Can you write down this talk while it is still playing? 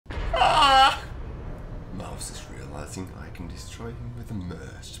realizing I can destroy him with a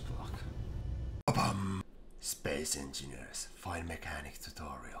merged block. Ba-bum! Space engineers, fine mechanic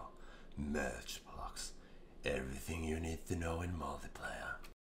tutorial. Merged blocks. Everything you need to know in multiplayer.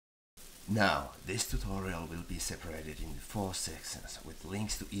 Now, this tutorial will be separated into 4 sections with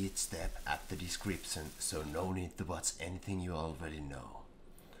links to each step at the description, so no need to watch anything you already know.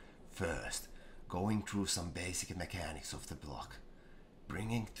 First, going through some basic mechanics of the block.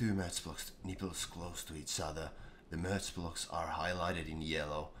 Bringing 2 merge blocks nipples close to each other, the merge blocks are highlighted in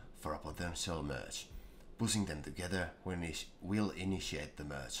yellow for a potential merge. Pushing them together will initiate the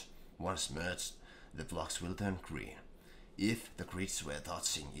merge. Once merged, the blocks will turn green. If the grids were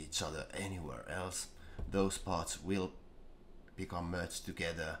touching each other anywhere else, those parts will become merged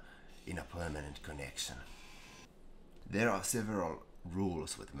together in a permanent connection. There are several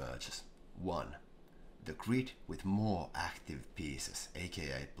rules with merges. 1. The grid with more active pieces,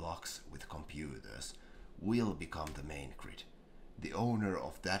 aka blocks with computers, will become the main grid. The owner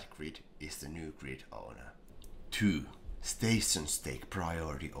of that grid is the new grid owner. 2. Stations take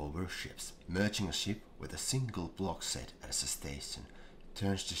priority over ships. Merging a ship with a single block set as a station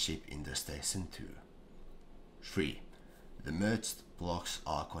turns the ship into station 2. 3. The merged blocks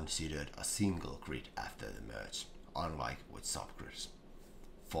are considered a single grid after the merge, unlike with subgrids.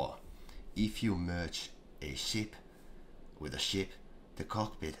 4. If you merge a ship with a ship, the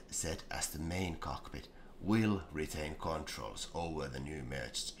cockpit set as the main cockpit will retain controls over the new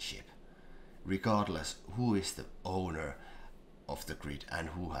merged ship, regardless who is the owner of the grid and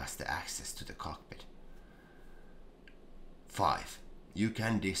who has the access to the cockpit. 5. You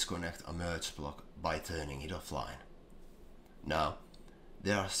can disconnect a merge block by turning it offline. Now,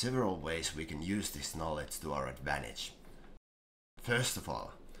 there are several ways we can use this knowledge to our advantage. First of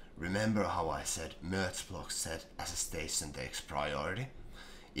all, remember how I said merge block set as a station takes priority?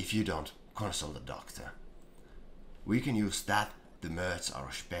 If you don't, consult the doctor. We can use that to merge our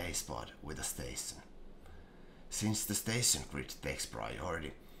spacepod with a station. Since the station grid takes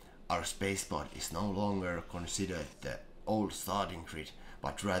priority, our spacepod is no longer considered the old starting grid,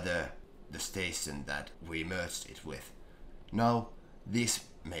 but rather the station that we merged it with. Now, this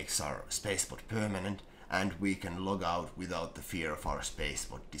makes our spacepod permanent, and we can log out without the fear of our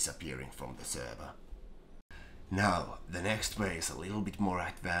spacepod disappearing from the server. Now, the next way is a little bit more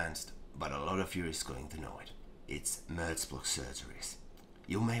advanced, but a lot of you is going to know it. It's merge block surgeries.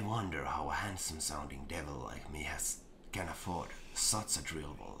 You may wonder how a handsome sounding devil like me can afford such a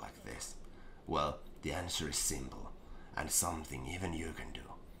drill ball like this. Well, the answer is simple, and something even you can do.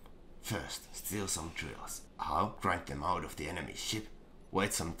 First, steal some drills. How? Grind them out of the enemy ship,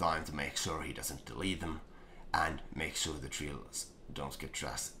 wait some time to make sure he doesn't delete them, and make sure the drills don't get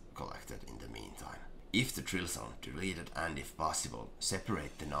trash collected in the meantime. If the drills aren't deleted, and if possible,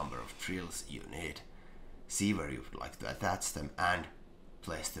 separate the number of drills you need, see where you would like to attach them, and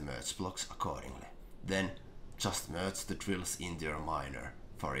place the merge blocks accordingly. Then, just merge the drills into your miner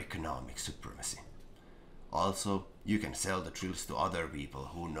for economic supremacy. Also, you can sell the drills to other people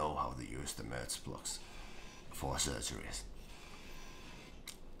who know how to use the merge blocks for surgeries.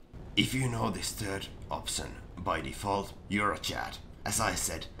 If you know this third option, by default, you're a Chad. As I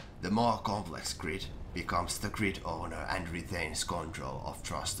said, the more complex grid becomes the grid owner and retains control of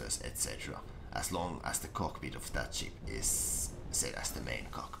thrusters, etc., as long as the cockpit of that ship is set as the main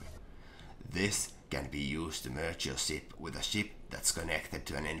cockpit. This can be used to merge your ship with a ship that's connected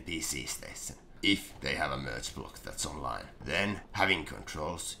to an NPC station, if they have a merge block that's online. Then, having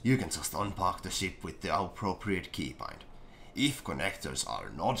controls, you can just unpark the ship with the appropriate keybind. If connectors are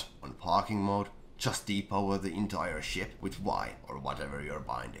not on parking mode, just depower the entire ship with Y or whatever your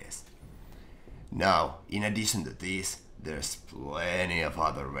bind is. Now, in addition to these, there's plenty of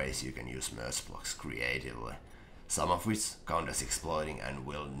other ways you can use merge blocks creatively, some of which count as exploiting and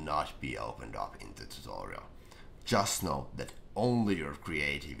will not be opened up in the tutorial. Just know that only your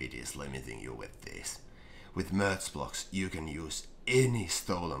creativity is limiting you with these. With merge blocks, you can use any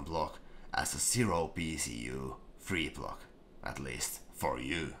stolen block as a 0 PCU free block, at least for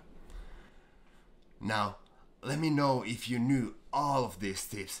you. Now, let me know if you knew all of these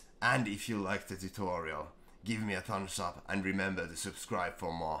tips, and if you liked the tutorial, give me a thumbs up and remember to subscribe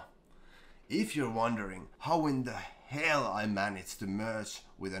for more. If you're wondering how in the hell I managed to merge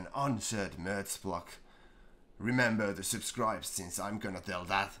with an unshared merge block, remember to subscribe, since I'm gonna tell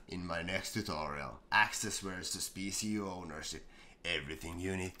that in my next tutorial. Access versus PCU ownership, everything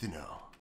you need to know.